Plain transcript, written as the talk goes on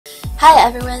Hi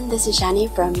everyone, this is Shani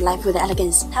from Life with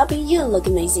Elegance, helping you look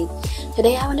amazing.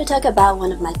 Today I want to talk about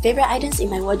one of my favorite items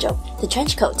in my wardrobe, the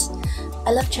trench coat.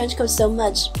 I love trench coats so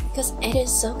much because it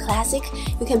is so classic.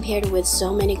 You can pair it with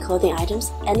so many clothing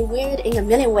items and wear it in a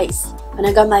million ways. When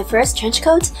I got my first trench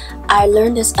coat, I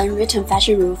learned this unwritten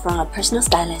fashion rule from a personal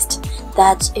stylist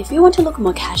that if you want to look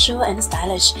more casual and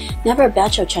stylish, never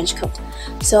belt your trench coat.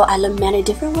 So I learned many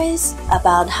different ways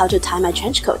about how to tie my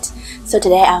trench coat. So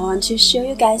today I want to show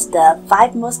you guys the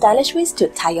 5 most stylish ways to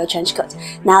tie your trench coat.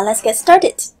 Now let's get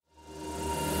started!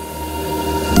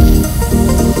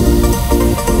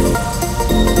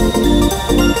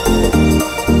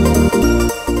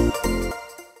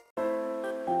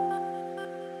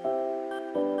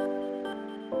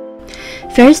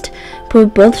 First,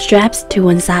 put both straps to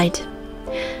one side.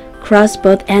 Cross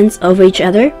both ends over each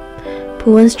other.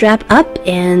 Pull one strap up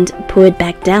and pull it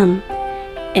back down.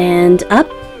 And up,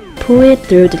 pull it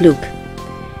through the loop.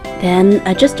 Then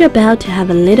adjust your belt to have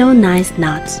a little nice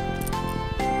knot.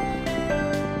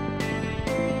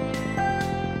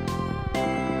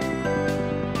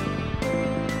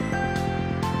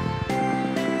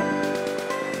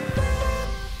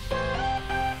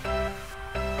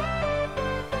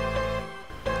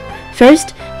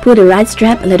 First, pull the right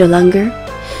strap a little longer.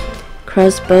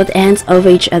 Cross both ends over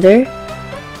each other.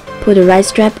 Pull the right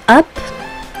strap up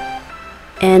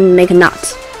and make a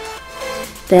knot.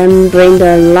 Then bring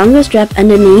the longer strap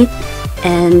underneath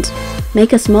and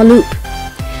make a small loop.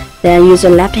 Then use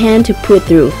your left hand to pull it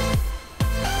through.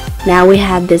 Now we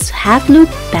have this half loop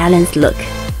balanced look.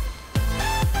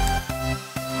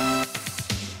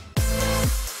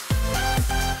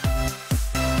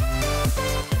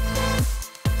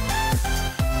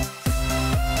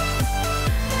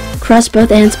 Cross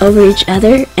both ends over each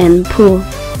other and pull.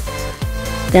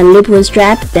 Then loop one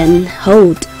strap, then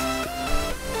hold.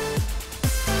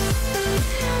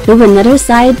 Loop another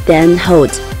side, then hold.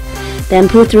 Then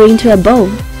pull through into a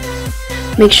bow.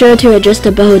 Make sure to adjust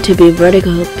the bow to be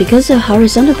vertical because a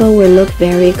horizontal bow will look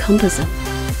very cumbersome.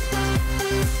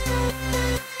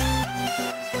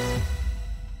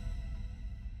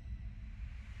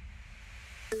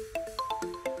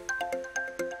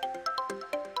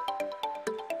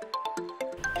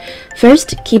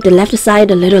 First, keep the left side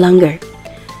a little longer.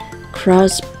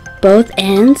 Cross both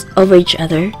ends over each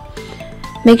other.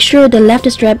 Make sure the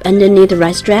left strap underneath the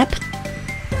right strap.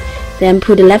 Then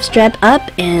pull the left strap up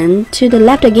and to the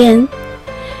left again.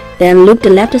 Then loop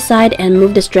the left side and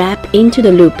move the strap into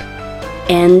the loop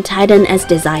and tighten as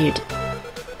desired.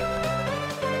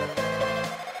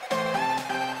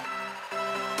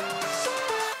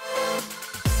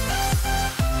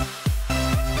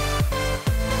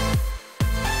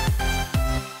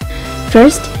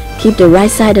 First, keep the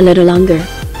right side a little longer.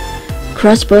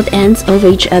 Cross both ends over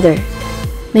each other.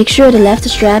 Make sure the left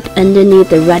strap underneath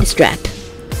the right strap.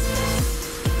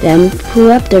 Then pull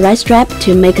up the right strap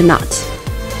to make a knot.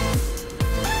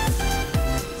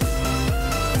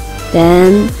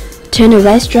 Then turn the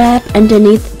right strap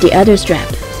underneath the other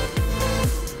strap.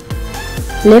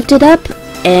 Lift it up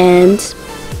and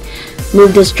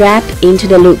move the strap into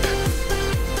the loop.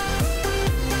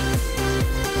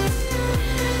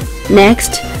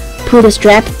 Next, pull the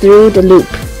strap through the loop.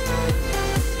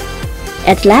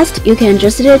 At last, you can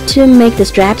adjust it to make the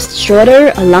straps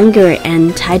shorter or longer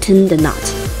and tighten the knot.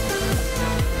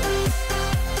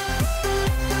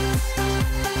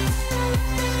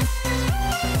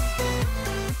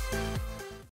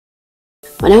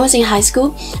 When I was in high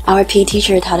school, our PE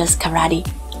teacher taught us karate.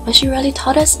 What she really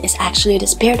taught us is actually the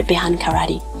spirit behind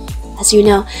karate. As you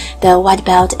know, the white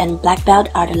belt and black belt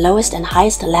are the lowest and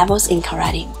highest levels in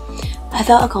karate. I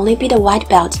felt I could only be the white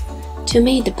belt. To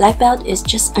me, the black belt is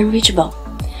just unreachable.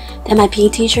 Then my PE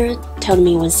teacher told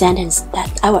me one sentence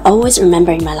that I will always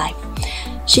remember in my life.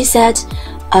 She said,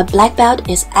 "A black belt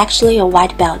is actually a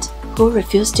white belt who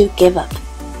refused to give up."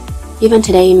 Even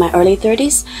today in my early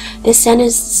 30s, this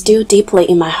sentence is still deeply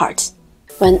in my heart.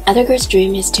 When other girls'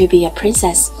 dream is to be a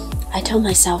princess, I told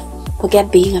myself,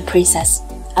 forget being a princess.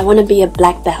 I want to be a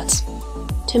black belt.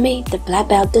 To me, the black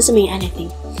belt doesn't mean anything.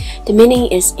 The meaning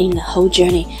is in the whole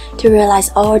journey to realize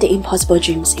all the impossible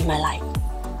dreams in my life.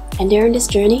 And during this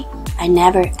journey, I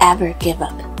never ever give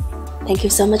up. Thank you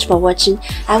so much for watching.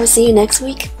 I will see you next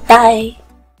week. Bye!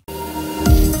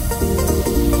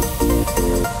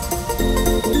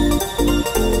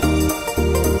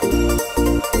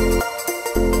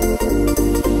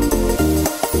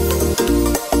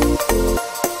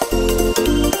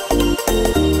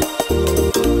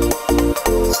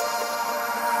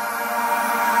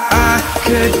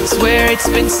 Could swear it's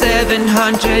been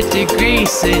 700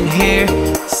 degrees in here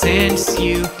since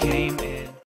you came.